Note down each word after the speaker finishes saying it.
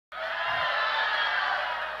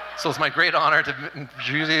So it's my great honor to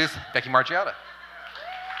introduce Becky Margiotta.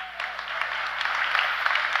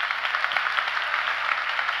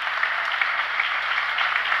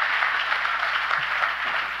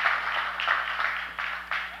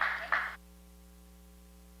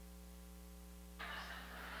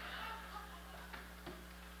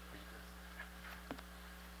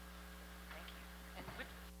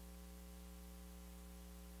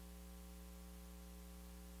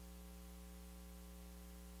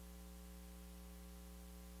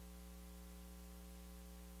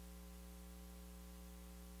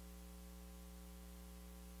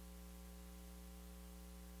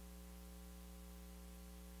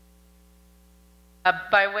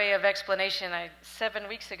 By way of explanation, 7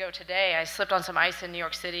 weeks ago today, I slipped on some ice in New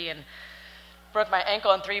York City and broke my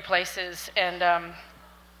ankle in 3 places, and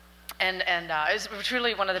it was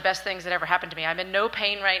truly one of the best things that ever happened to me. I'm in no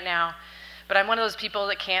pain right now, but I'm one of those people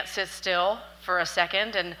that can't sit still for a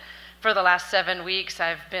second, and for the last 7 weeks,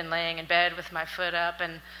 I've been laying in bed with my foot up,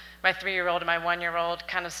 and my 3-year-old and my 1-year-old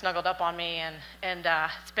kind of snuggled up on me, and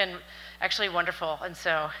it's been actually wonderful. And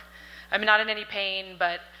so I'm not in any pain,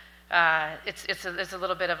 but it's a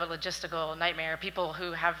little bit of a logistical nightmare. People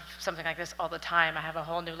who have something like this all the time, I have a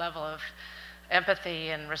whole new level of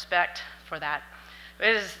empathy and respect for that.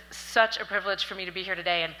 It is such a privilege for me to be here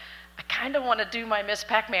today, and I kind of want to do my Miss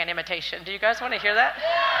Pac-Man imitation. Do you guys want to hear that?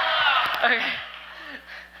 Yeah! Okay.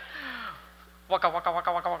 Waka waka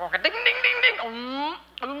waka waka waka waka ding ding ding ding.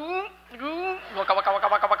 Waka waka waka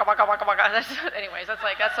waka waka waka waka waka. Anyways, that's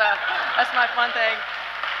my fun thing.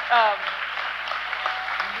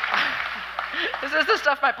 This is the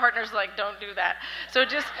stuff my partner's like, don't do that.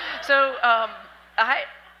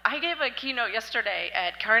 I gave a keynote yesterday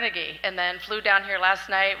at Carnegie, and then flew down here last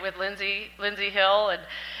night with Lindsay Hill,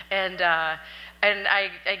 and I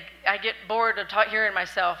get bored of hearing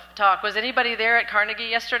myself talk. Was anybody there at Carnegie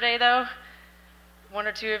yesterday though? 1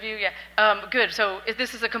 or 2 of you, yeah. Good. So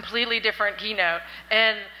this is a completely different keynote,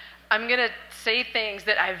 and I'm gonna say things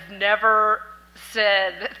that I've never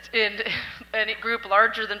said in any group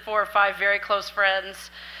larger than 4 or 5 very close friends,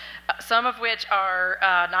 some of which are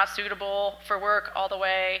not suitable for work all the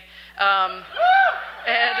way. And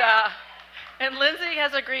Lindsay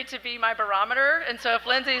has agreed to be my barometer, and so if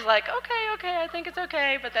Lindsay's like, okay, I think it's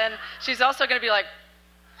okay, but then she's also going to be like,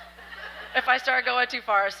 if I start going too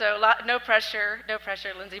far, so no pressure,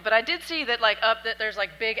 Lindsay. But I did see that that there's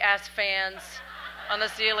big ass fans on the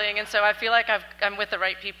ceiling, and so I feel like I'm with the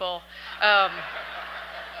right people.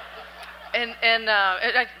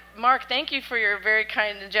 Mark, thank you for your very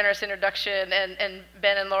kind and generous introduction, and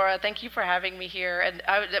Ben and Laura, thank you for having me here. And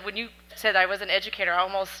when you said I was an educator, I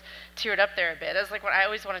almost teared up there a bit. It was like when I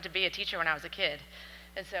always wanted to be a teacher when I was a kid,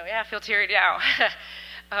 and so yeah, I feel teary now.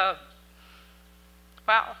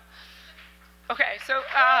 Wow. Okay, so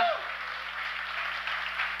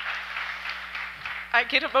I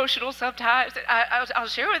get emotional sometimes. I'll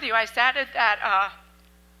share with you, I sat at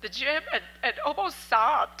the gym and almost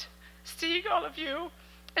sobbed seeing all of you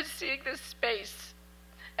and seeing this space.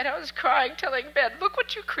 And I was crying, telling Ben, look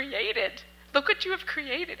what you created. Look what you have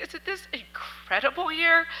created. Isn't this incredible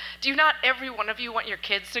here? Do you not, every one of you, want your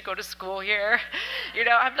kids to go to school here? You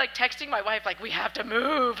know, I'm texting my wife, we have to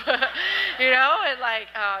move. You know, and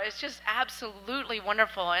it's just absolutely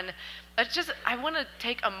wonderful. And I want to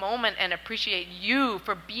take a moment and appreciate you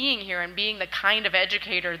for being here and being the kind of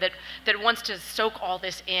educator that wants to soak all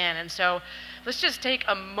this in. And so let's just take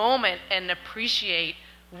a moment and appreciate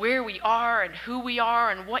where we are and who we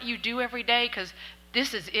are and what you do every day, because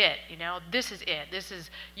this is it, this is it.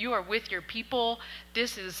 You are with your people.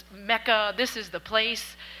 This is Mecca. This is the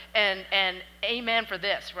place. And amen for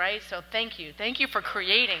this, right? So thank you. Thank you for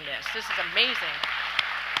creating this. This is amazing.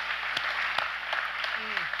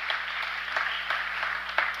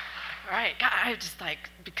 All right, God, I've just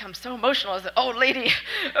become so emotional as an old lady.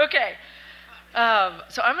 Okay.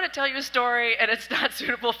 So I'm going to tell you a story, and it's not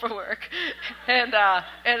suitable for work. And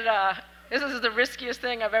this is the riskiest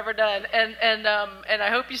thing I've ever done, and I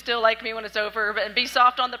hope you still like me when it's over. And be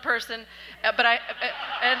soft on the person, what I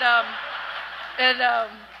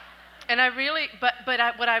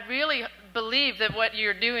really believe that what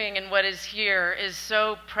you're doing and what is here is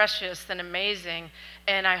so precious and amazing,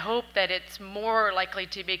 and I hope that it's more likely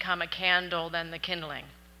to become a candle than the kindling.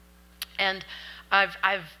 And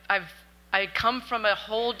I come from a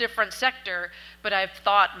whole different sector, but I've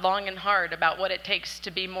thought long and hard about what it takes to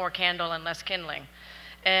be more candle and less kindling.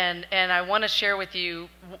 And I want to share with you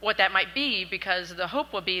what that might be, because the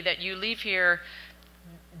hope will be that you leave here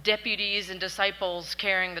deputies and disciples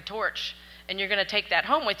carrying the torch, and you're going to take that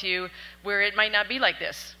home with you where it might not be like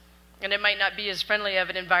this. And it might not be as friendly of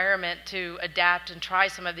an environment to adapt and try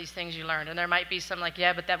some of these things you learned. And there might be some like,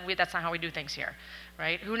 yeah, but that's not how we do things here,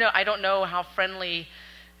 right? I don't know how friendly,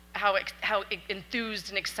 how enthused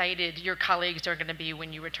and excited your colleagues are going to be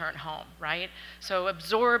when you return home, right? So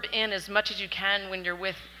absorb in as much as you can when you're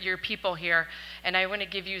with your people here. And I want to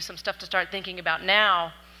give you some stuff to start thinking about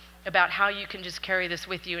now, about how you can just carry this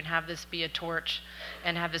with you and have this be a torch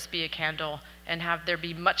and have this be a candle and have there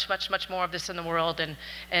be much, much, much more of this in the world, and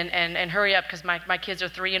hurry up, because my kids are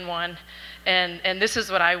 3 and 1, and this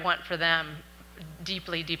is what I want for them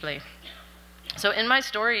deeply, deeply. So in my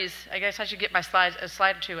stories, I guess I should get a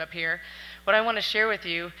slide or two up here. What I want to share with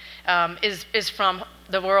you is from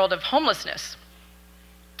the world of homelessness.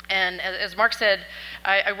 And as Mark said,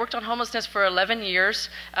 I worked on homelessness for 11 years,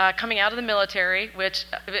 coming out of the military, which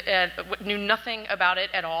knew nothing about it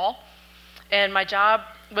at all. And my job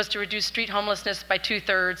was to reduce street homelessness by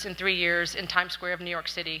 2/3 in 3 years in Times Square of New York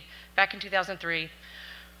City, back in 2003,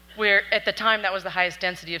 where at the time that was the highest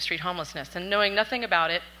density of street homelessness. And knowing nothing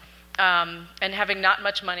about it, and having not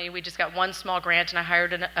much money, we just got one small grant, and I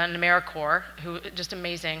hired an AmeriCorps, who just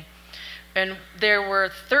amazing. And there were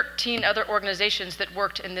 13 other organizations that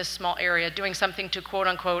worked in this small area doing something to quote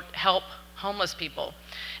unquote help homeless people.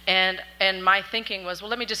 And my thinking was, well,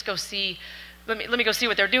 let me just go see, let me go see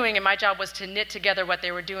what they're doing. And my job was to knit together what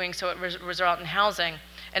they were doing so it result in housing.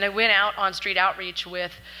 And I went out on street outreach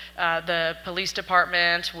with the police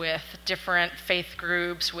department, with different faith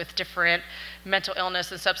groups, with different mental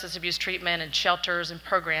illness and substance abuse treatment and shelters and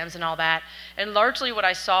programs and all that. And largely what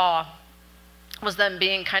I saw was them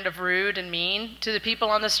being kind of rude and mean to the people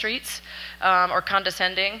on the streets, or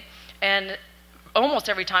condescending. And almost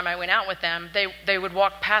every time I went out with them, they would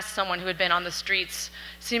walk past someone who had been on the streets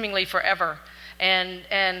seemingly forever.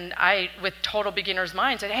 And I, with total beginner's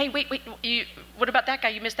mind, said, hey, wait, what about that guy?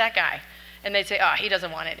 You missed that guy. And they'd say, oh, he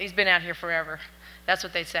doesn't want it. He's been out here forever. That's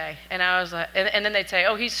what they'd say. And I was like, and then they'd say,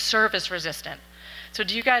 oh, he's service resistant. So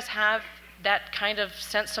do you guys have that kind of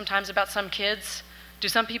sense sometimes about some kids? Do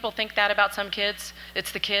some people think that about some kids?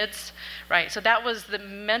 It's the kids, right? So that was the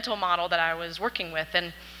mental model that I was working with.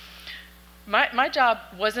 And my job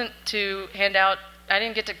wasn't to hand out, I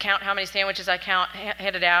didn't get to count how many sandwiches I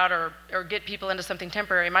handed out or get people into something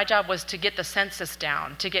temporary. My job was to get the census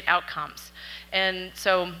down, to get outcomes. And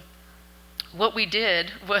so what we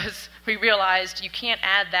did was we realized you can't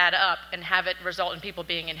add that up and have it result in people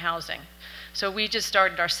being in housing. So we just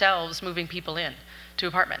started ourselves moving people in to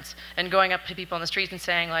apartments and going up to people on the streets and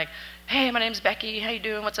saying like, hey, my name's Becky, how you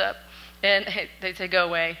doing, what's up? And they'd say, go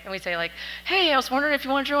away. And we'd say like, hey, I was wondering if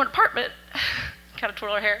you wanted your own apartment. Kind of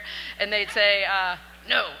twirl our hair. And they'd say,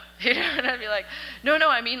 no. And I'd be like, no,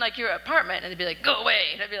 I mean like your apartment. And they'd be like, go away.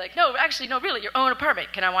 And I'd be like, no, actually, no, really, your own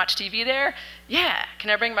apartment. Can I watch TV there? Yeah.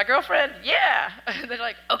 Can I bring my girlfriend? Yeah. And they're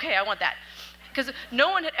like, okay, I want that. Because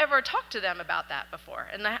no one had ever talked to them about that before.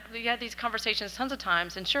 And we had these conversations tons of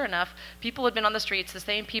times, and sure enough, people had been on the streets, the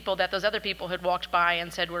same people that those other people had walked by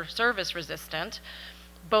and said were service resistant,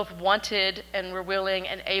 both wanted and were willing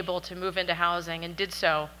and able to move into housing and did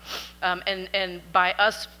so. And by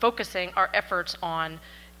us focusing our efforts on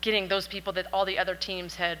getting those people that all the other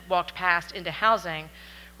teams had walked past into housing,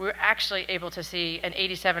 we were actually able to see an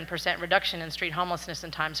 87% reduction in street homelessness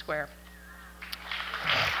in Times Square.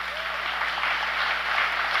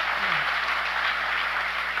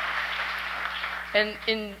 And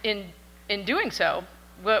in doing so,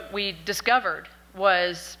 what we discovered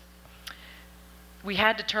was we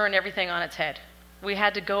had to turn everything on its head. We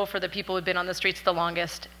had to go for the people who'd been on the streets the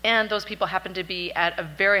longest, and those people happened to be at a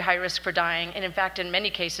very high risk for dying, and in fact, in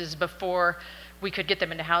many cases, before we could get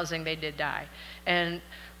them into housing, they did die. And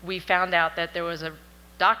we found out that there was a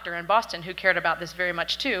doctor in Boston who cared about this very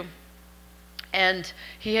much too, and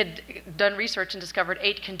he had done research and discovered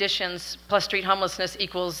 8 conditions plus street homelessness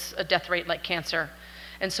equals a death rate like cancer.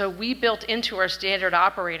 And so we built into our standard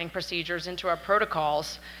operating procedures, into our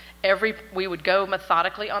protocols, we would go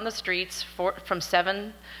methodically on the streets from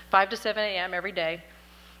 5 to 7 a.m. every day,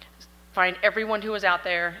 find everyone who was out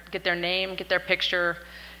there, get their name, get their picture,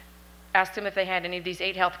 ask them if they had any of these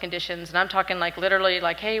 8 health conditions. And I'm talking like literally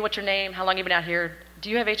like, hey, what's your name? How long have you been out here?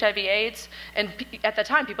 Do you have HIV/AIDS? And at the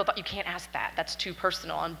time, people thought, you can't ask that. That's too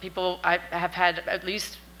personal. And I have had at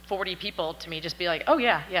least 40 people to me just be like, oh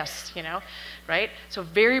yeah, yes, right? So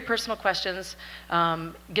very personal questions.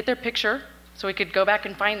 Get their picture so we could go back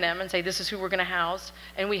and find them and say, this is who we're gonna house.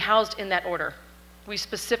 And we housed in that order. We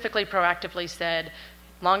specifically, proactively said,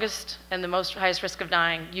 longest and the most highest risk of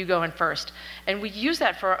dying, you go in first. And we used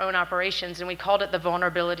that for our own operations, and we called it the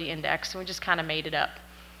vulnerability index, and we just kind of made it up.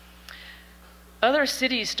 Other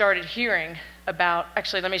cities started hearing about,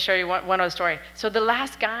 actually, let me show you one other story. So the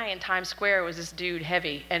last guy in Times Square was this dude,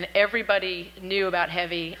 Heavy, and everybody knew about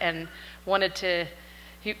Heavy and wanted to,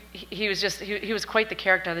 he was quite the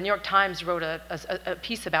character. The New York Times wrote a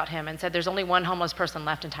piece about him and said there's only one homeless person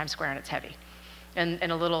left in Times Square, and it's Heavy. And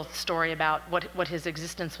a little story about what his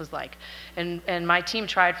existence was like. And my team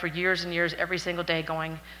tried for years and years, every single day,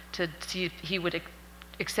 going to see if he would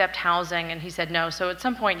accept housing, and he said no. So at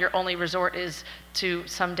some point, your only resort is to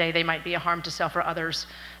someday they might be a harm to self or others,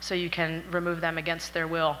 so you can remove them against their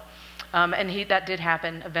will. And that did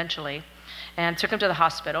happen eventually, and took him to the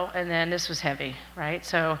hospital, and then this was Heavy, right?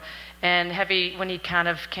 So, and Heavy, when he kind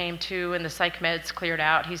of came to and the psych meds cleared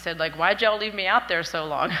out, he said, like, why'd y'all leave me out there so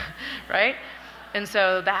long, right? And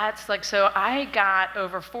so that's like, so I got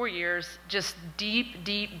over 4 years, just deep,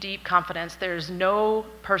 deep, deep confidence. There's no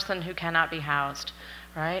person who cannot be housed,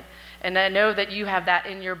 right? And I know that you have that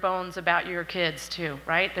in your bones about your kids too,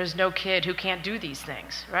 right? There's no kid who can't do these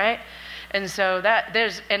things, right? And so that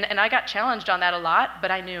there's, and I got challenged on that a lot,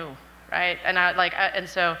 but I knew, right? And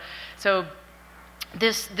so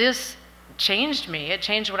this changed me. It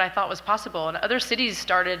changed what I thought was possible. And other cities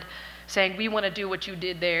started saying, we want to do what you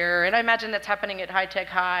did there. And I imagine that's happening at High Tech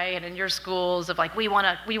High and in your schools of like, we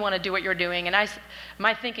want to do what you're doing. And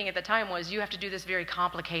my thinking at the time was, you have to do this very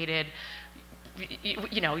complicated,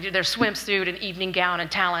 there's swimsuit and evening gown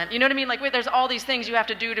and talent. You know what I mean? Like, there's all these things you have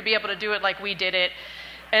to do to be able to do it like we did it.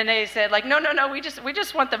 And they said, like, no, we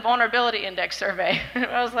just want the vulnerability index survey.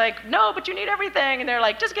 I was like, no, but you need everything. And they're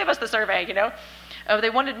like, just give us the survey, They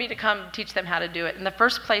wanted me to come teach them how to do it. And the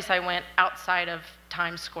first place I went outside of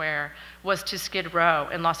Times Square was to Skid Row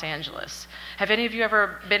in Los Angeles. Have any of you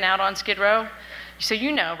ever been out on Skid Row? So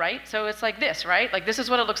you know, right? So it's like this, right? Like, this is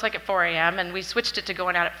what it looks like at 4 a.m., and we switched it to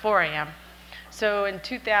going out at 4 a.m. So in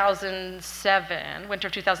 2007, winter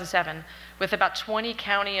of 2007, with about 20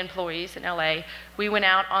 county employees in LA, we went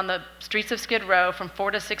out on the streets of Skid Row from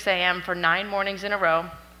 4 to 6 a.m. for 9 mornings in a row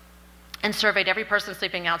and surveyed every person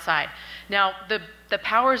sleeping outside. Now, the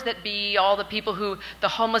powers that be, all the people who, the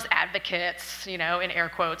homeless advocates, in air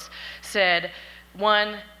quotes, said,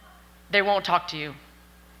 1, they won't talk to you.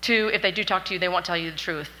 2, if they do talk to you, they won't tell you the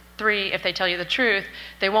truth. 3, if they tell you the truth,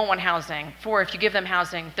 they won't want housing. 4, if you give them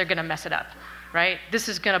housing, they're gonna mess it up, right? This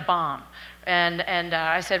is gonna bomb. And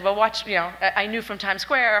I said, well, watch, I knew from Times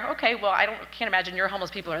Square, okay, well, can't imagine your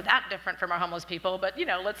homeless people are that different from our homeless people, but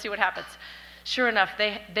let's see what happens. Sure enough,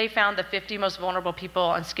 they found the 50 most vulnerable people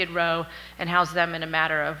on Skid Row and housed them in a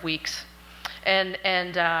matter of weeks. And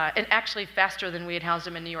actually faster than we had housed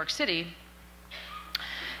them in New York City.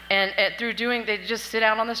 And through they just sit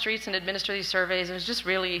out on the streets and administer these surveys. It was just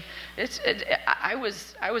really, I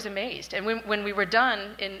was amazed. And when we were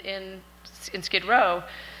done in Skid Row,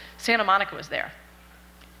 Santa Monica was there.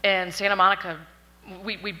 And Santa Monica,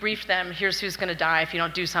 we briefed them, here's who's going to die if you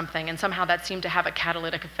don't do something, and somehow that seemed to have a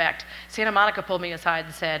catalytic effect. Santa Monica pulled me aside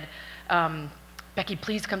and said, Becky,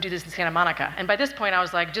 please come do this in Santa Monica. And by this point, I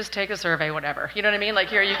was like, just take a survey, whatever. You know what I mean? Like,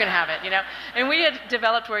 here, you can have it, And we had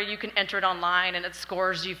developed where you can enter it online, and it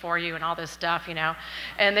scores you for you and all this stuff,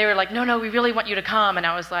 And they were like, no, we really want you to come. And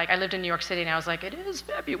I was like, I lived in New York City, and I was like, it is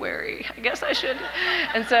February. I guess I should.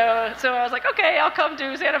 And so I was like, okay, I'll come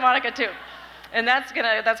to Santa Monica, too. And that's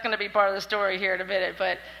gonna be part of the story here in a minute,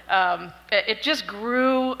 but it just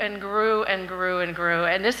grew and grew and grew and grew.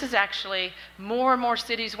 And this is actually, more and more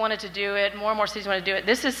cities wanted to do it, more and more cities wanted to do it.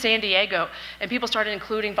 This is San Diego, and people started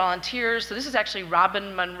including volunteers. So this is actually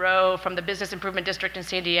Robin Monroe from the Business Improvement District in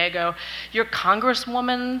San Diego. Your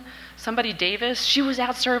congresswoman, somebody Davis, she was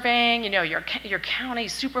out surveying, your county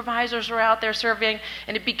supervisors were out there surveying,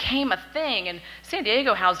 and it became a thing. And San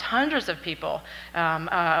Diego housed hundreds of people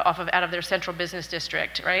out of their central business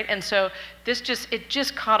district, right? And so it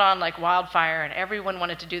just caught on like wildfire, and everyone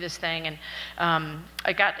wanted to do this thing. And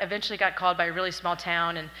I eventually got called by a really small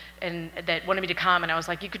town and that wanted me to come, and I was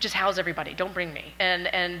like, you could just house everybody, don't bring me.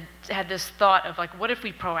 And had this thought of like, what if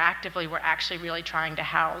we proactively were actually really trying to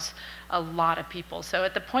house a lot of people? So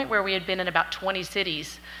at the point where we had been in about 20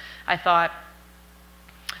 cities, I thought,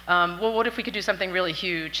 well, what if we could do something really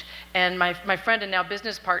huge? And my friend and now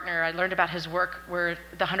business partner, I learned about his work, were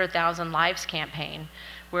the 100,000 Lives campaign,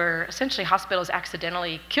 where essentially hospitals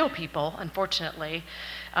accidentally kill people, unfortunately.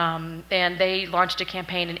 And they launched a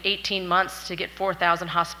campaign in 18 months to get 4,000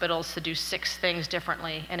 hospitals to do 6 things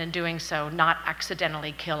differently, and in doing so, not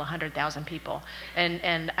accidentally kill 100,000 people.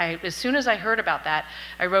 And as soon as I heard about that,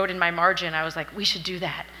 I wrote in my margin, I was like, we should do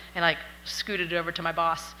that, and like scooted it over to my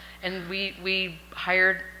boss. And we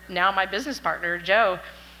hired now my business partner, Joe,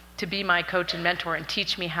 to be my coach and mentor and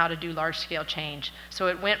teach me how to do large-scale change. So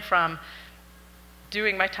it went from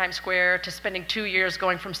doing my Times Square to spending 2 years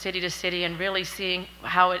going from city to city and really seeing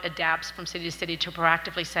how it adapts from city to city to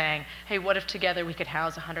proactively saying, hey, what if together we could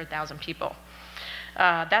house 100,000 people?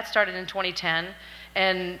 That started in 2010,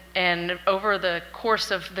 and over the course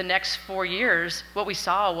of the next 4 years, what we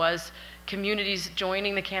saw was communities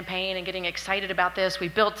joining the campaign and getting excited about this. We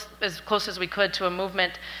built as close as we could to a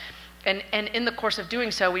movement. And in the course of doing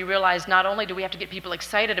so, we realized not only do we have to get people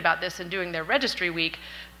excited about this and doing their registry week,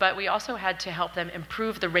 but we also had to help them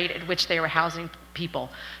improve the rate at which they were housing people.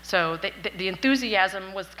 So the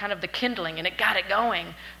enthusiasm was kind of the kindling, and it got it going.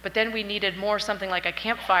 But then we needed more something like a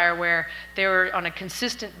campfire where they were on a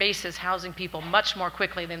consistent basis housing people much more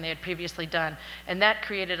quickly than they had previously done. And that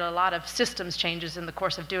created a lot of systems changes in the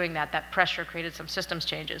course of doing that. That pressure created some systems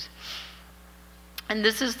changes. And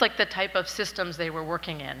this is like the type of systems they were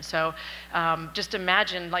working in. So just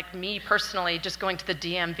imagine, like me personally, just going to the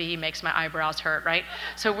DMV makes my eyebrows hurt, right?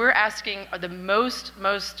 So we're asking the most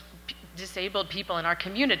disabled people in our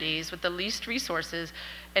communities with the least resources,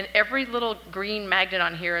 and every little green magnet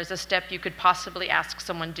on here is a step you could possibly ask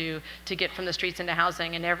someone to get from the streets into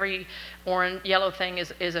housing, and every yellow thing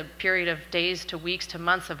is a period of days to weeks to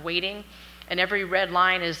months of waiting. And every red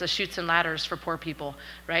line is the chutes and ladders for poor people,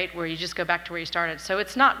 right? Where you just go back to where you started. So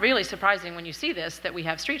it's not really surprising when you see this that we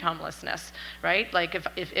have street homelessness, right? Like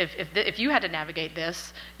if you had to navigate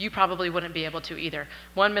this, you probably wouldn't be able to either.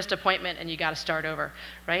 One missed appointment and you got to start over,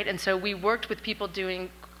 right? And so we worked with people doing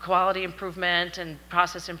quality improvement and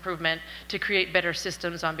process improvement to create better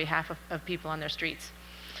systems on behalf of people on their streets.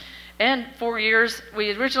 And 4 years, we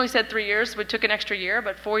originally said 3 years, we took an extra year,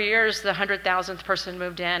 but 4 years, the 100,000th person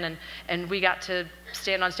moved in, and we got to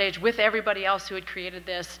stand on stage with everybody else who had created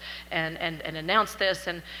this and announced this.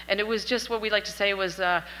 And it was just what we like to say was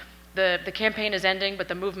the campaign is ending, but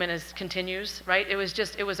the movement continues, right? It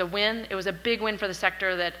was a win. It was a big win for the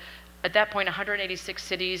sector that at that point, 186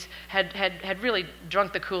 cities had really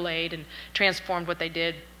drunk the Kool-Aid and transformed what they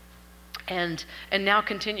did. And now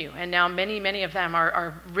continue. And now many of them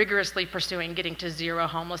are rigorously pursuing getting to zero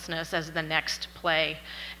homelessness as the next play.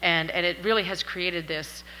 And it really has created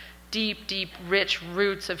this deep, rich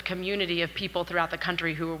roots of community of people throughout the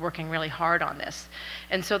country who are working really hard on this.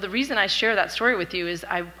 And so the reason I share that story with you is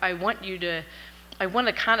I want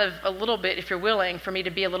to kind of a little bit, if you're willing, for me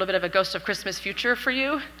to be a little bit of a ghost of Christmas future for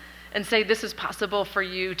you, and say this is possible for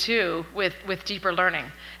you too with deeper learning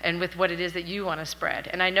and with what it is that you want to spread.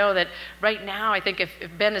 And I know that right now, I think if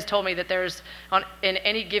Ben has told me that there's in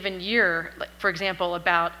any given year, like, for example,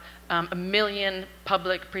 about 1 million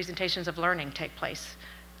public presentations of learning take place.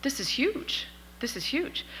 This is huge. This is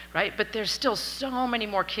huge, right? But there's still so many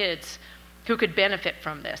more kids who could benefit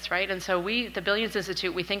from this, right? And so we, the Billions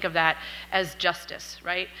Institute, we think of that as justice,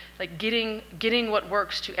 right? Like getting what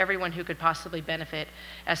works to everyone who could possibly benefit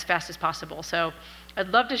as fast as possible. So I'd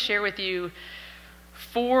love to share with you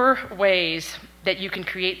 4 ways that you can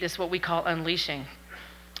create this, what we call unleashing.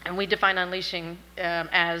 And we define unleashing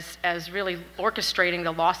as really orchestrating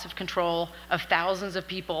the loss of control of thousands of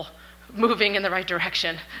people moving in the right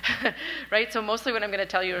direction, right? So mostly what I'm going to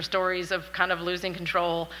tell you are stories of kind of losing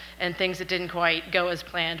control and things that didn't quite go as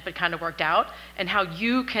planned but kind of worked out, and how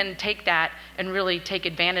you can take that and really take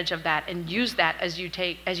advantage of that and use that as you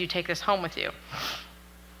take this home with you.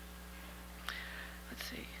 Let's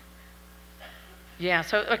see. Yeah,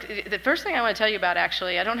 so look, the first thing I want to tell you about,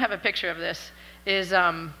 actually, I don't have a picture of this, is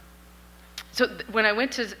so when I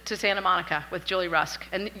went to Santa Monica with Julie Rusk,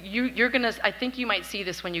 and you're gonna, I think you might see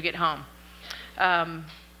this when you get home.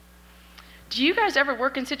 Do you guys ever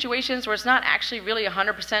work in situations where it's not actually really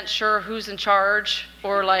 100% sure who's in charge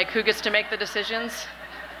or like who gets to make the decisions?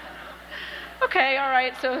 Okay, all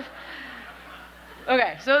right, so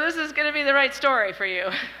this is gonna be the right story for you.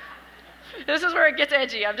 This is where it gets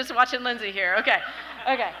edgy. I'm just watching Lindsay here. Okay.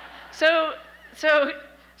 So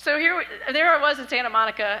there I was in Santa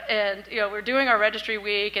Monica, and we're doing our registry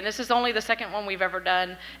week, and this is only the second one we've ever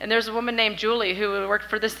done. And there's a woman named Julie who worked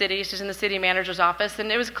for the city. She's in the city manager's office,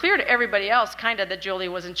 and it was clear to everybody else kind of that Julie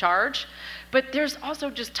was in charge. But there's also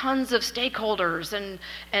just tons of stakeholders,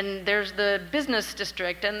 and there's the business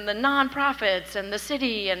district and the nonprofits and the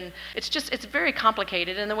city, and it's very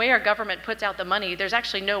complicated. And the way our government puts out the money, there's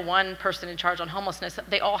actually no one person in charge on homelessness.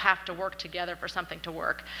 They all have to work together for something to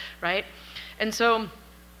work, right? And so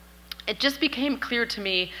it just became clear to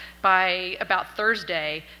me by about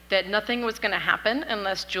Thursday that nothing was going to happen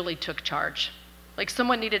unless Julie took charge. Like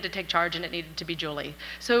someone needed to take charge, and it needed to be Julie.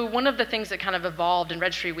 So one of the things that kind of evolved in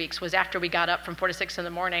registry weeks was after we got up from 4 to 6 in the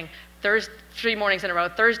morning, 3 mornings in a row,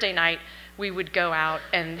 Thursday night, we would go out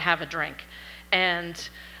and have a drink. And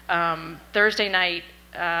Thursday night,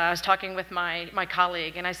 I was talking with my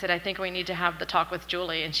colleague, and I said, I think we need to have the talk with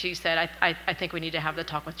Julie. And she said, I think we need to have the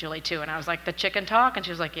talk with Julie too. And I was like, the chicken talk? And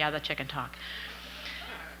she was like, yeah, the chicken talk.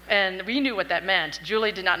 And we knew what that meant.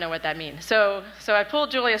 Julie did not know what that means. So I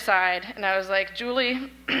pulled Julie aside, and I was like,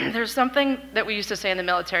 Julie, there's something that we used to say in the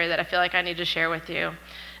military that I feel like I need to share with you.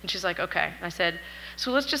 And she's like, okay. And I said,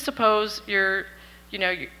 so let's just suppose we're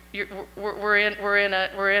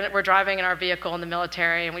driving in our vehicle in the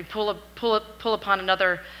military, and we pull upon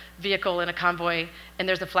another vehicle in a convoy, and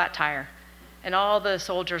there's a flat tire. And all the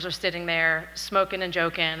soldiers are sitting there smoking and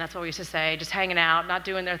joking, that's what we used to say, just hanging out, not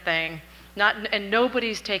doing their thing. And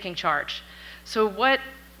nobody's taking charge. So what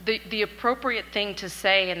the appropriate thing to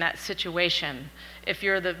say in that situation, if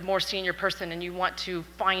you're the more senior person and you want to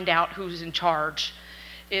find out who's in charge,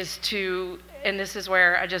 is to, and this is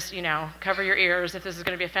where I just, cover your ears if this is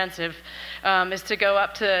going to be offensive, is to go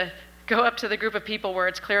up to the group of people where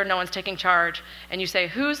it's clear no one's taking charge, and you say,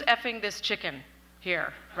 who's effing this chicken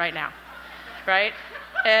here right now, right?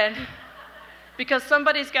 And because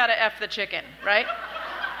somebody's got to F the chicken, right?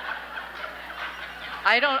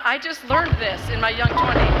 I just learned this in my young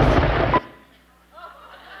 20s.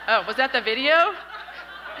 Oh, was that the video?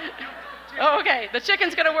 Oh, okay, the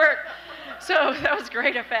chicken's gonna work. So that was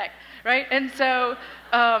great effect, right? And so,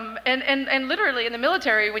 and literally in the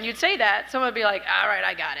military, when you'd say that, someone would be like, all right,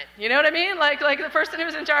 I got it. You know what I mean? Like the person who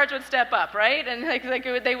was in charge would step up, right? And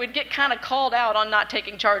they would get kind of called out on not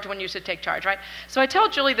taking charge when you should take charge, right? So I tell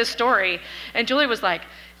Julie this story, and Julie was like,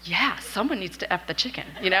 yeah, someone needs to F the chicken,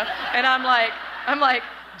 And I'm like,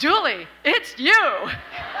 Julie, it's you.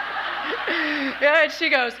 Yeah, and she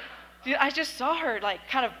goes, I just saw her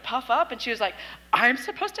kind of puff up, and she was like, I'm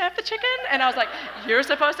supposed to F the chicken? And I was like, you're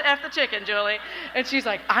supposed to F the chicken, Julie. And she's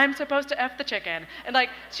like, I'm supposed to F the chicken. And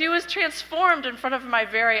she was transformed in front of my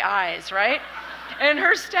very eyes, right? And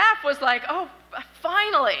her staff was like, oh,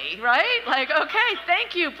 finally, right? Okay,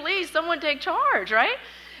 thank you, please, someone take charge, right?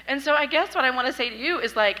 And so I guess what I want to say to you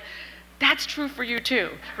is that's true for you too,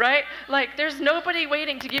 right? There's nobody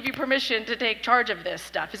waiting to give you permission to take charge of this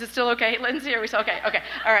stuff. Is it still okay, Lindsay? Are we still okay? Okay,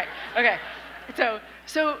 all right, okay. So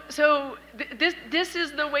this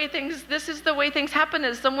is the way things happen,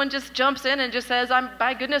 is someone just jumps in and just says,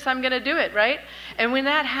 by goodness, I'm gonna do it, right? And when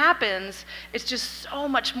that happens, it's just so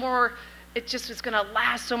much more, it's gonna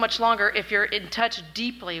last so much longer if you're in touch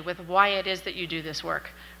deeply with why it is that you do this work,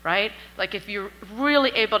 right? If you're really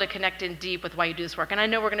able to connect in deep with why you do this work. And I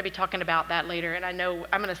know we're going to be talking about that later, and I know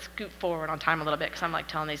I'm going to scoot forward on time a little bit because I'm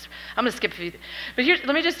telling these, I'm going to skip a few. But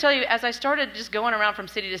let me just tell you, as I started just going around from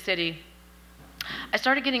city to city, I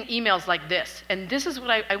started getting emails like this. And this is what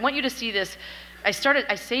I want you to see this. I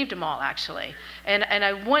saved them all actually. And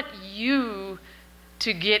I want you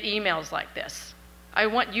to get emails like this. I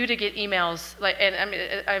want you to get emails,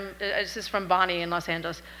 this is from Bonnie in Los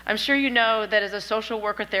Angeles. I'm sure you know that as a social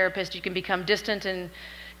worker therapist, you can become distant and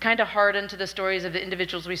kind of hardened to the stories of the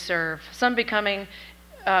individuals we serve. Since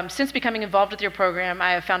becoming involved with your program,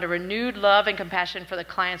 I have found a renewed love and compassion for the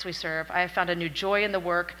clients we serve. I have found a new joy in the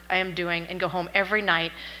work I am doing, and go home every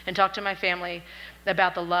night and talk to my family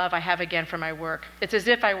about the love I have again for my work. It's as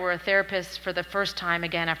if I were a therapist for the first time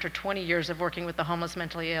again after 20 years of working with the homeless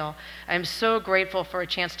mentally ill. I am so grateful for a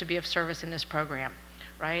chance to be of service in this program,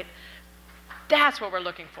 right? That's what we're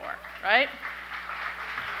looking for, right?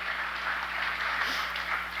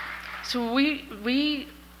 So we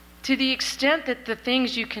to the extent that the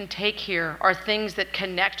things you can take here are things that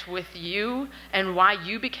connect with you and why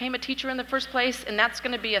you became a teacher in the first place, and that's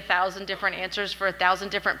going to be 1,000 different answers for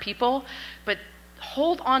 1,000 different people, but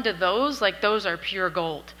hold on to those like those are pure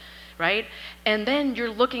gold, right? And then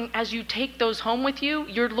you're looking, as you take those home with you,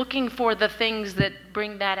 you're looking for the things that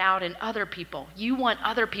bring that out in other people. You want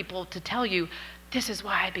other people to tell you, this is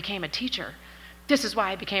why I became a teacher. This is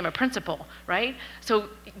why I became a principal, right? So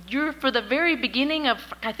you're, for the very beginning of,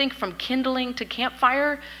 I think, from kindling to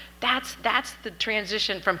campfire, that's the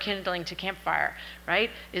transition from kindling to campfire, right?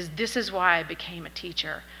 This is why I became a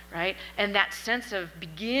teacher, right? And that sense of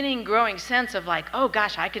growing sense of oh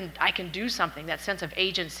gosh, I can do something, that sense of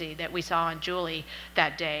agency that we saw in Julie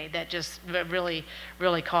that day that just really,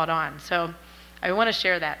 really caught on. So I want to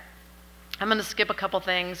share that. I'm going to skip a couple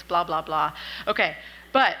things, blah, blah, blah. Okay,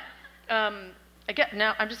 but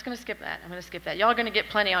now I'm just going to skip that. I'm going to skip that. Y'all are going to get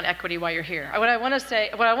plenty on equity while you're here. What I want to say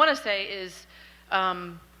is,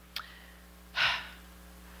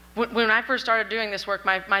 when I first started doing this work,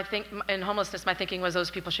 in homelessness, my thinking was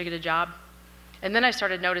those people should get a job. And then I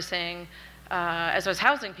started noticing, as I was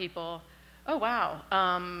housing people, oh wow,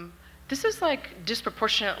 this is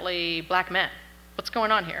disproportionately black men. What's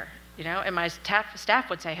going on here? You know, and my staff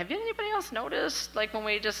would say, have anybody else noticed, like, when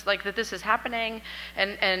we just, like, that this is happening?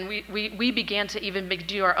 And we began to even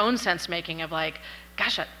do our own sense making of, like,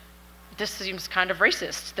 gosh, this seems kind of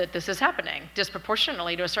racist that this is happening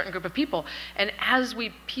disproportionately to a certain group of people. And as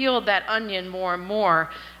we peeled that onion more and more,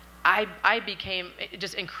 I became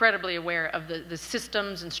just incredibly aware of the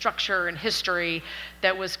systems and structure and history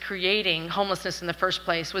that was creating homelessness in the first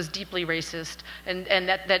place was deeply racist, and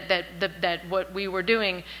that what we were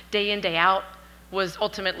doing day in, day out was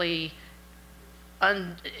ultimately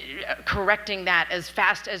correcting that as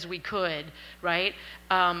fast as we could, right?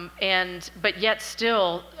 But yet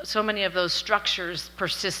still, so many of those structures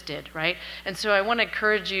persisted, right? And so I want to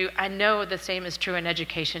encourage you, I know the same is true in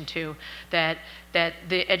education too, that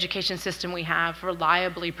the education system we have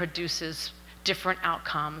reliably produces different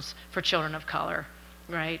outcomes for children of color,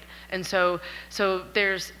 right? And so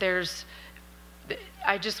there's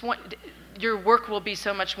I just want, your work will be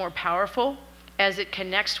so much more powerful as it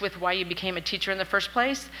connects with why you became a teacher in the first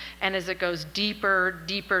place, and as it goes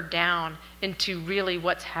deeper down into really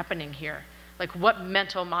what's happening here. Like, what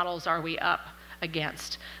mental models are we up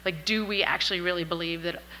against? Like, do we actually really believe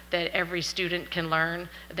that every student can learn,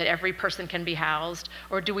 that every person can be housed,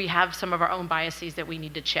 or do we have some of our own biases that we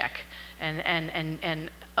need to check and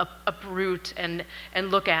uproot and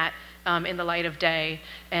look at in the light of day,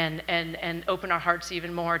 and open our hearts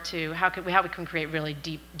even more to how we can create really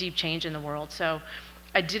deep change in the world. So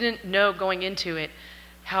I didn't know going into it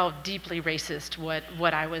how deeply racist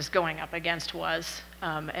what I was going up against was.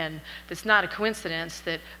 And it's not a coincidence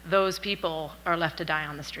that those people are left to die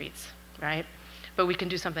on the streets, right? But we can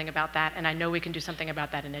do something about that, and I know we can do something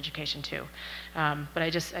about that in education too. But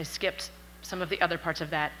I skipped some of the other parts of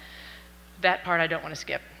that. That part I don't want to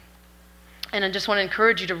skip. And I just want to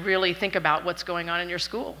encourage you to really think about what's going on in your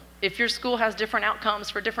school. If your school has different outcomes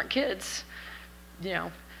for different kids, you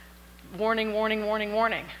know, warning,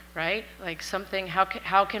 right? Like something,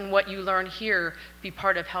 how can what you learn here be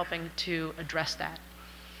part of helping to address that?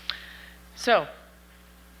 So,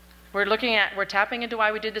 we're tapping into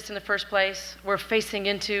why we did this in the first place. We're facing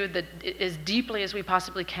into as deeply as we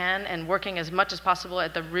possibly can and working as much as possible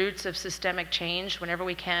at the roots of systemic change whenever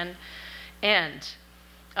we can. And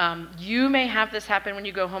you may have this happen when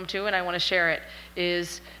you go home too, and I want to share it,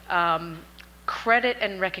 is credit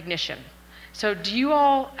and recognition. So do you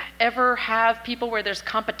all ever have people where there's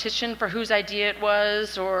competition for whose idea it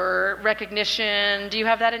was, or recognition? Do you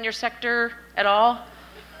have that in your sector at all?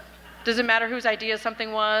 Does it matter whose idea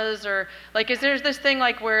something was? Or like, is there this thing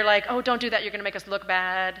like where like, oh, don't do that, you're going to make us look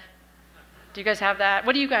bad? Do you guys have that?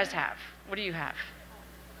 What do you guys have? What do you have?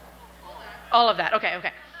 All of that.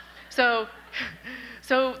 Okay. So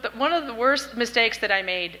one of the worst mistakes that I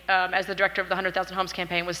made as the director of the 100,000 Homes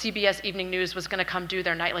campaign was CBS Evening News was going to come do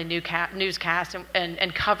their nightly newscast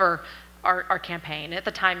and cover our campaign. At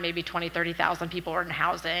the time, maybe 20, 30,000 people were in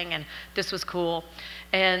housing, and this was cool.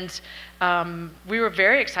 And we were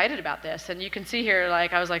very excited about this. And you can see here,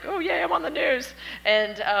 like, I was like, oh, yay, I'm on the news.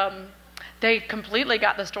 And they completely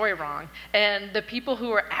got the story wrong. And the people who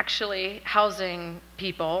were actually housing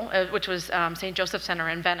people, which was St. Joseph Center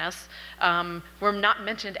in Venice, were not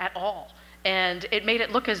mentioned at all. And it made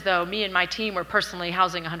it look as though me and my team were personally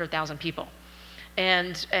housing 100,000 people.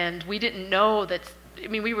 And we didn't know that. I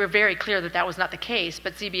mean, we were very clear that that was not the case,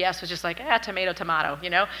 but CBS was just like, tomato, you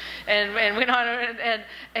know, and went on,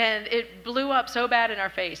 and it blew up so bad in our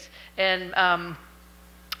face. And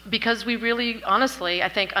because we really, honestly, I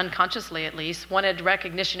think unconsciously at least, wanted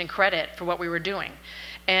recognition and credit for what we were doing.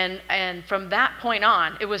 And from that point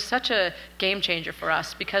on, it was such a game changer for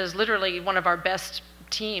us, because literally one of our best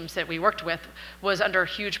teams that we worked with was under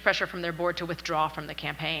huge pressure from their board to withdraw from the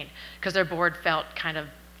campaign, because their board felt kind of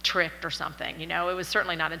tricked or something, you know. It was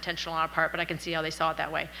certainly not intentional on our part, but I can see how they saw it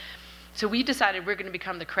that way. So we decided we're going to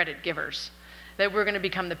become the credit givers, that we're going to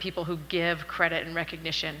become the people who give credit and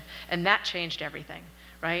recognition, and that changed everything,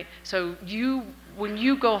 right? So when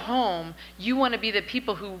you go home, you want to be the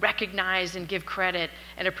people who recognize and give credit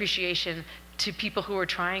and appreciation to people who are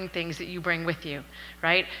trying things that you bring with you,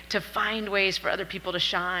 right? To find ways for other people to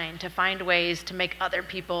shine, to find ways to make other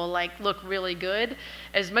people like look really good.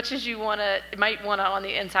 As much as you might want to on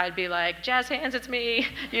the inside be like, jazz hands, it's me,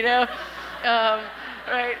 you know?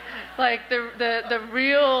 Right? Like the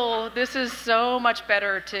real, this is so much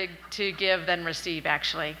better to give than receive,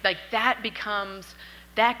 actually. Like that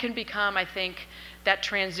can become, I think,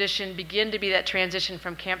 begin to be that transition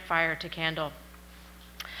from campfire to candle.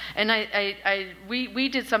 And we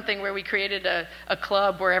did something where we created a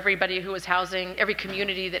club where everybody who was housing, every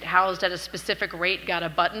community that housed at a specific rate got a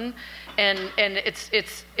button. And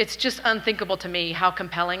it's just unthinkable to me how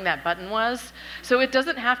compelling that button was. So it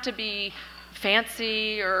doesn't have to be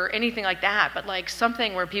fancy or anything like that, but like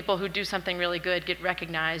something where people who do something really good get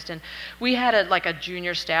recognized. And we had a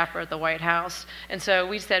junior staffer at the White House, and so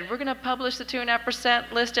we said we're going to publish the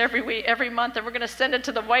 2.5% list every month, and we're going to send it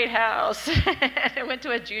to the White House. And it went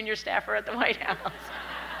to a junior staffer at the White House.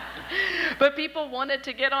 But people wanted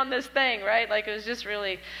to get on this thing, right? Like it was just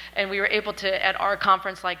really, and we were able to, at our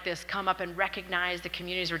conference like this, come up and recognize the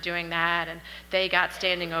communities were doing that, and they got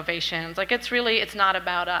standing ovations. Like it's not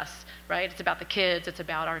about us, right? It's about the kids, it's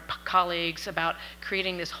about our colleagues, about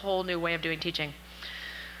creating this whole new way of doing teaching.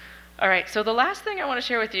 All right, so the last thing I want to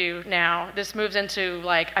share with you now, this moves into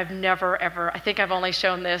like, I've never ever, I think I've only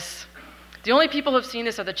shown this, the only people who've seen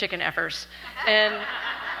this are the chicken effers. And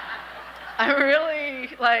I'm really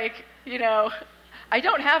like, I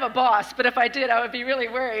don't have a boss, but if I did, I would be really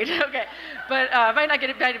worried. Okay, but I might not get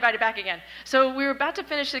invited back again. So we were about to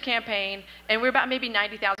finish the campaign, and we were about maybe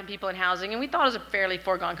 90,000 people in housing, and we thought it was a fairly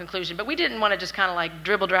foregone conclusion, but we didn't want to just kind of like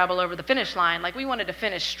dribble-drabble over the finish line. Like we wanted to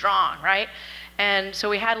finish strong, right? And so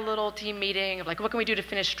we had a little team meeting of like, what can we do to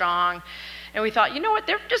finish strong? And we thought, you know what,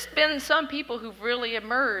 there have just been some people who've really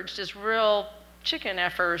emerged as real chicken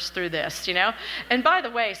effers through this, And by the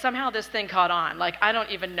way, somehow this thing caught on. Like, I don't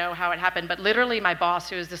even know how it happened, but literally my boss,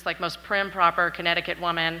 who is this like most prim, proper Connecticut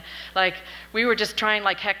woman, like we were just trying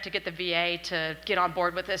like heck to get the VA to get on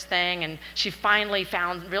board with this thing, and she finally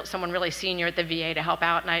found someone really senior at the VA to help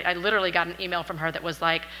out, and I literally got an email from her that was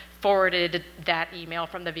like, forwarded that email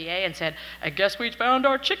from the VA and said, I guess we found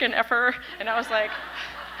our chicken effer. And I was like,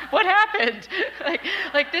 what happened?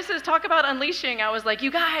 like this is talk about unleashing. I was like,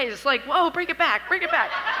 you guys, like, whoa, bring it back, bring it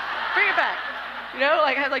back, bring it back.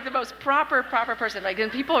 Like I had like the most proper person. Like,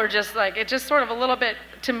 and people are just like, it just sort of a little bit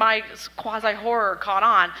to my quasi horror caught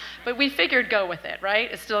on. But we figured go with it,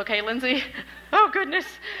 right? It's still okay, Lindsay? Oh goodness.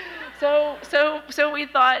 So we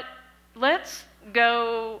thought, let's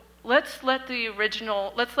let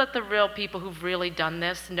the real people who've really done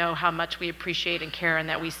this know how much we appreciate and care and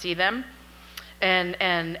that we see them. And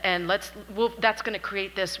that's going to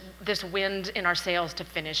create this wind in our sails to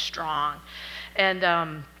finish strong.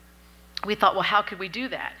 And we thought, well, how could we do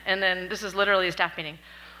that? And then this is literally a staff meeting.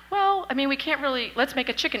 Well, I mean, we can't really, let's make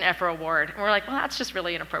a chicken effer award. And we're like, well, that's just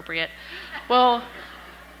really inappropriate. Well,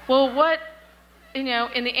 what, in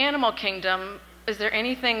the animal kingdom, is there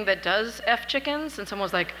anything that does F chickens? And someone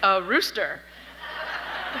was like, a rooster.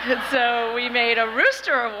 And so we made a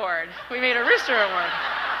rooster award.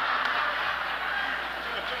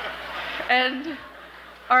 And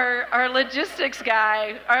our logistics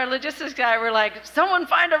guy, were like, someone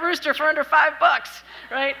find a rooster for under $5,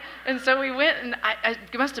 right? And so we went, and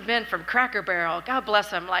it must have been from Cracker Barrel. God bless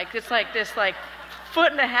him. Like it's like this 1.5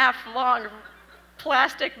 foot long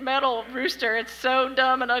plastic metal rooster. It's so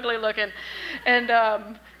dumb and ugly looking.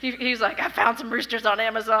 And he's like, I found some roosters on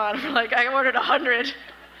Amazon. We're like, I ordered 100.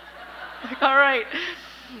 Like, all right.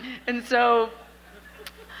 And so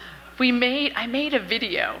I made a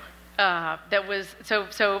video. That was, so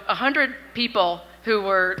 100 people who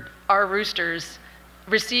were our roosters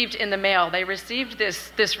received in the mail. They received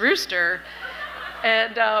this rooster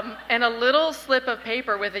and a little slip of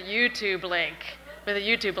paper with a YouTube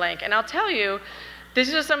link. And I'll tell you,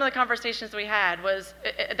 these are some of the conversations we had.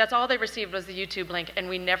 That's all they received was the YouTube link, and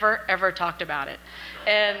we never ever talked about it.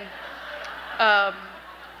 And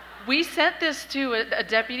we sent this to a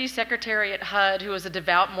deputy secretary at HUD who was a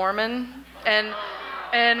devout Mormon,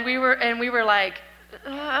 and we were like,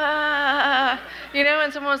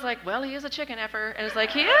 and someone was like, well, he is a chicken effer. And it's like,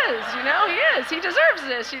 he is, he deserves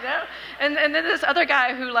this, And then this other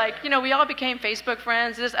guy who we all became Facebook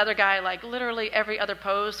friends. This other guy, literally every other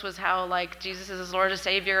post was how, Jesus is his Lord and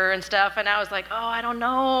Savior and stuff. And I was like, oh, I don't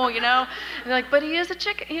know, And like, but he is a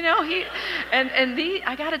chicken,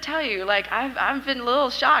 I got to tell you, I've been a little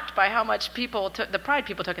shocked by how much the pride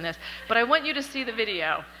people took in this. But I want you to see the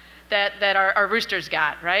video that our roosters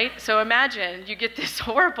got, right? So imagine you get this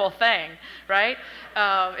horrible thing, right,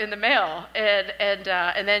 in the mail, and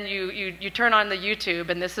then you turn on the YouTube,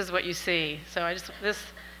 and this is what you see. So this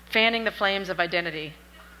fanning the flames of identity.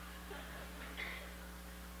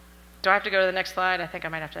 Do I have to go to the next slide? I think I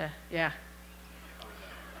might have to. Yeah.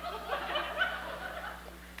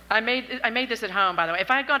 I made this at home, by the way. If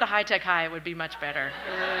I had gone to High Tech High, it would be much better.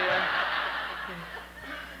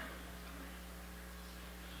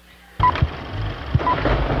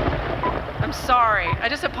 I'm sorry. I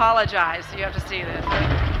just apologize. You have to see this.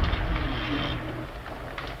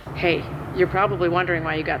 Hey. You're probably wondering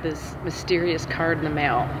why you got this mysterious card in the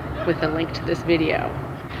mail with a link to this video.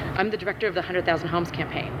 I'm the director of the 100,000 Homes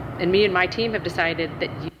campaign, and me and my team have decided that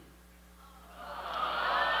you...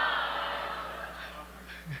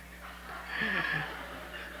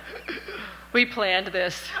 We planned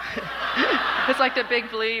this. It's like the big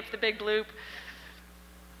bleep, the big bloop.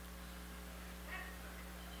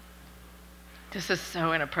 This is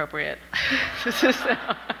so inappropriate. This is so...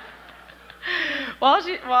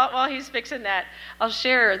 While he's fixing that, I'll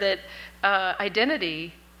share that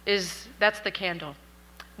identity that's the candle.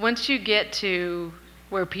 Once you get to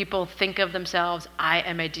where people think of themselves, I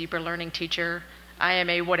am a deeper learning teacher, I am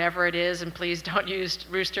a whatever it is, and please don't use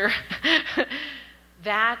rooster,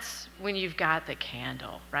 that's when you've got the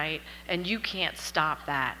candle, right? And you can't stop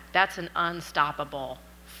that. That's an unstoppable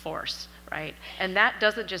force, right? And that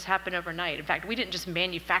doesn't just happen overnight. In fact, we didn't just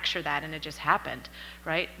manufacture that and it just happened,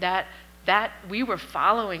 right? That we were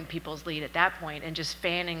following people's lead at that point and just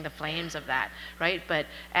fanning the flames of that, right? But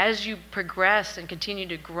as you progress and continue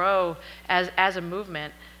to grow as a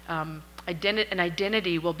movement, an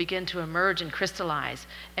identity will begin to emerge and crystallize,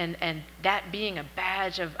 and that being a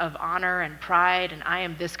badge of honor and pride, and I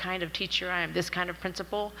am this kind of teacher, I am this kind of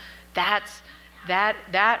principal, that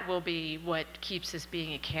will be what keeps this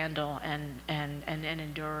being a candle and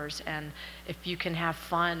endures. And if you can have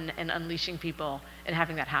fun and unleashing people and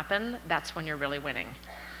having that happen, that's when you're really winning.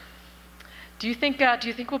 Do you think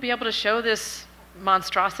we'll be able to show this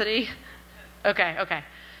monstrosity? Okay.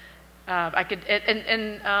 I could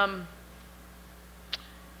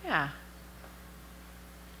yeah.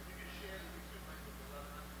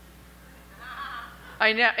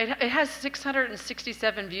 I know, it has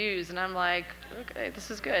 667 views, and I'm like, okay, this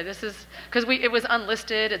is good. This is, because it was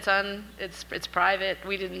unlisted, it's private,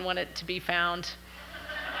 we didn't want it to be found.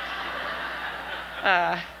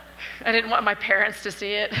 I didn't want my parents to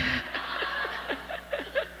see it.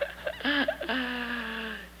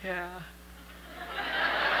 Yeah.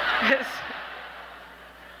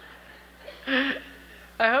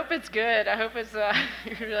 I hope it's good. I hope it's,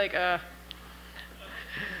 you're like,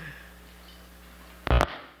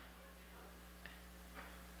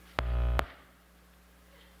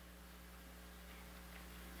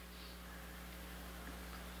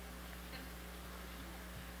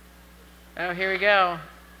 Oh, here we go.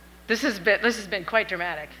 This has been quite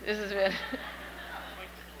dramatic. This has been.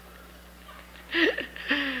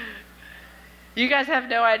 You guys have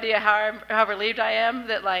no idea how relieved I am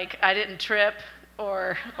that like I didn't trip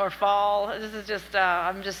or fall. This is just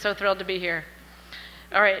I'm just so thrilled to be here.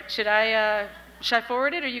 All right, should I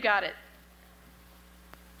forward it or you got it?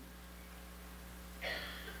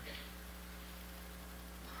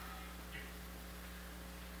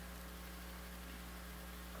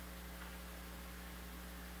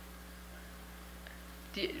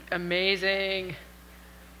 Amazing.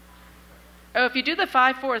 Oh, if you do the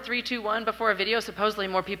 5, 4, 3, 2, 1 before a video, supposedly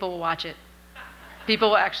more people will watch it. People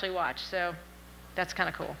will actually watch, so that's kind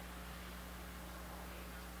of cool.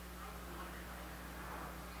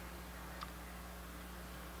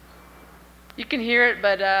 You can hear it,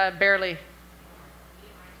 but barely. You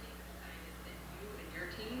and your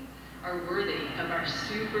team are worthy of our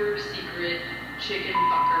super secret chicken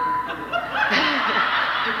fucker award.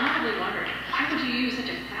 You're probably wondering, why would you use such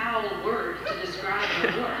a foul word to describe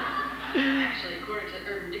an award? Actually, according to the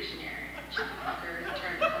Urban Dictionary, chicken fucker is a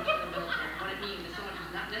term that comes from the military. What it means is someone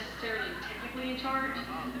who's not necessarily technically in charge,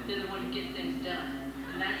 they're the one who gets things done.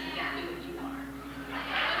 And that's exactly what you are.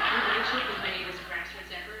 Your leadership has made this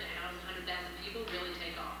grassroots effort to house 100,000 people really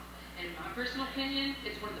take off. And in my personal opinion,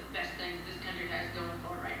 it's one of the best things this country has going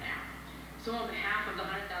for right now. So on behalf of the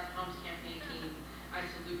 100,000 Homes campaign team, I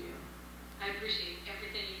salute you. I appreciate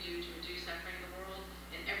everything you do to reduce suffering in the world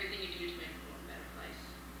and everything you do to make the world a better place.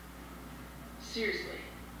 Seriously,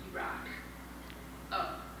 you rock.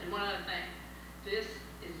 Oh, and one other thing. This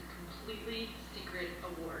is a completely secret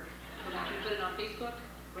award. We're not going to put it on Facebook.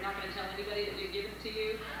 We're not going to tell anybody that we've given it to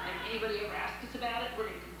you. And if anybody ever asks us about it, we're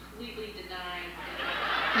going to completely deny it.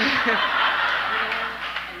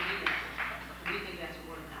 And we think that's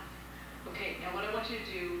award enough. Okay, now what I want you to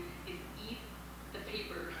do is eat the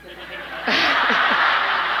paper that I make.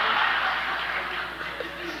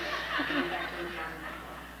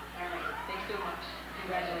 All right, thanks so much.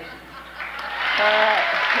 Congratulations. All right.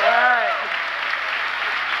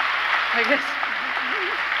 I guess.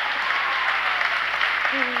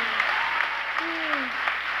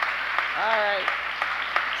 All right.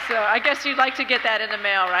 So I guess you'd like to get that in the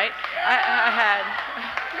mail, right?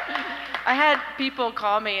 I had people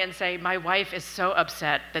call me and say, my wife is so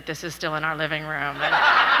upset that this is still in our living room.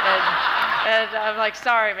 And I'm like,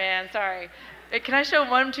 sorry, man, sorry. Can I show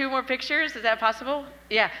 2 more pictures? Is that possible?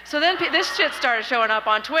 Yeah. So then this shit started showing up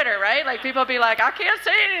on Twitter, right? Like people be like, I can't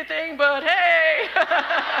say anything, but hey.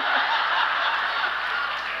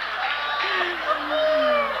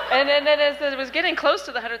 And then as it was getting close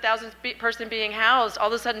to the 100,000th person being housed, all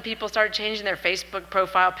of a sudden people started changing their Facebook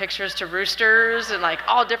profile pictures to roosters and like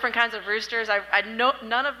all different kinds of roosters. I know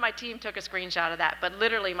none of my team took a screenshot of that, but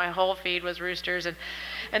literally my whole feed was roosters.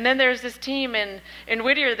 And then there's this team in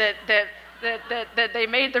Whittier that they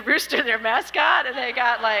made the rooster their mascot, and they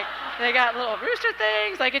got little rooster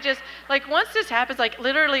things. Like it just, like once this happens, like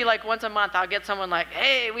literally like once a month I'll get someone like,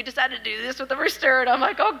 hey, we decided to do this with the rooster, and I'm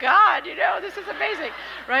like, oh God, this is amazing,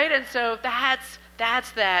 right? And so that's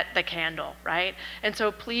the candle, right? And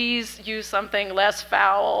so please use something less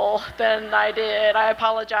foul than I did. I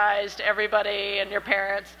apologize to everybody and your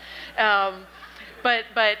parents. But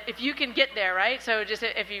if you can get there, right? So just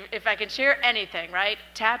if I can share anything, right?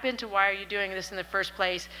 Tap into why are you doing this in the first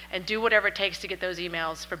place, and do whatever it takes to get those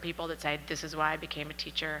emails from people that say, this is why I became a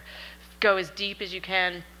teacher. Go as deep as you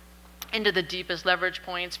can into the deepest leverage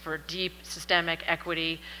points for deep systemic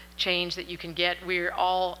equity change that you can get. We're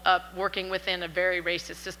all working within a very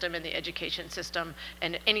racist system in the education system,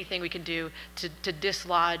 and anything we can do to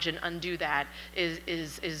dislodge and undo that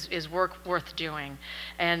is work worth doing.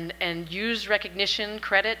 And use recognition.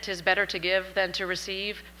 Credit is better to give than to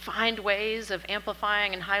receive. Find ways of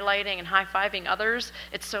amplifying and highlighting and high-fiving others.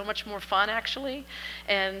 It's so much more fun, actually.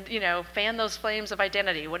 And fan those flames of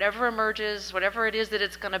identity. Whatever emerges, whatever it is that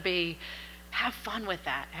it's going to be, have fun with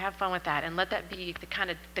that. Have fun with that, and let that be the kind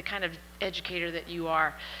of educator that you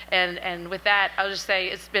are. And with that, I'll just say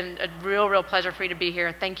it's been a real pleasure for you to be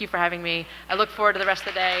here. Thank you for having me. I look forward to the rest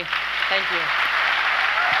of the day. Thank you.